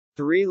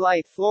3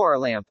 light floor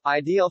lamp,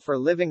 ideal for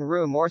living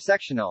room or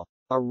sectional.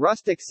 A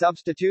rustic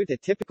substitute to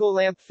typical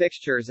lamp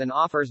fixtures and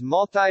offers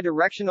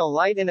multi-directional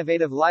light.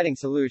 Innovative lighting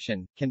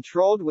solution,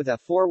 controlled with a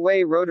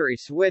 4-way rotary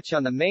switch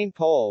on the main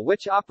pole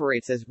which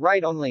operates as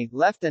right only,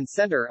 left and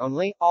center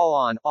only, all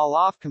on, all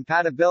off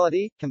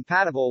compatibility,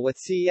 compatible with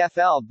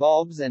CFL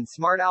bulbs and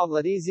smart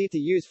outlet. Easy to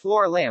use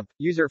floor lamp,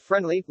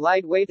 user-friendly,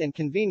 lightweight and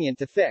convenient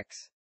to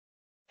fix.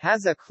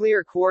 Has a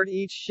clear cord.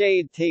 Each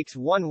shade takes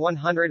one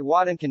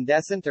 100-watt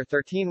incandescent or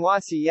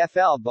 13-watt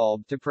CFL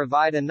bulb to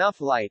provide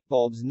enough light.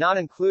 Bulbs not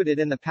included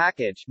in the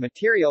package.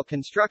 Material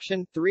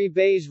construction, 3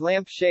 beige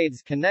lamp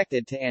shades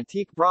connected to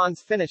antique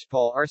bronze finish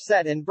pole are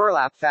set in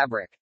burlap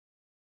fabric.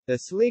 The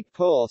sleek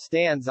pole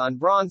stands on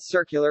bronze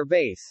circular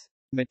base.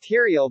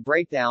 Material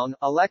breakdown,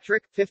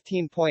 electric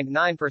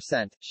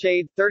 15.9%,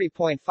 shade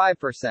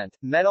 30.5%,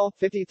 metal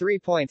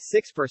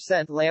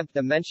 53.6%. Lamp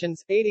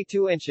dimensions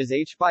 82 inches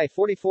H by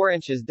 44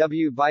 inches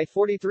W by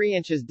 43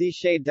 inches D.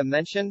 Shade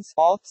dimensions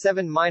all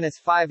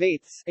 7-5/8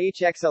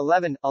 HX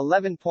 11,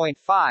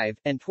 11.5,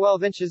 and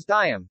 12 inches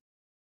diam.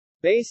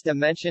 Base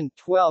dimension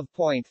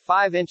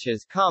 12.5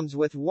 inches. Comes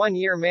with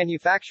 1-year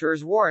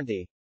manufacturer's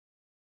warranty.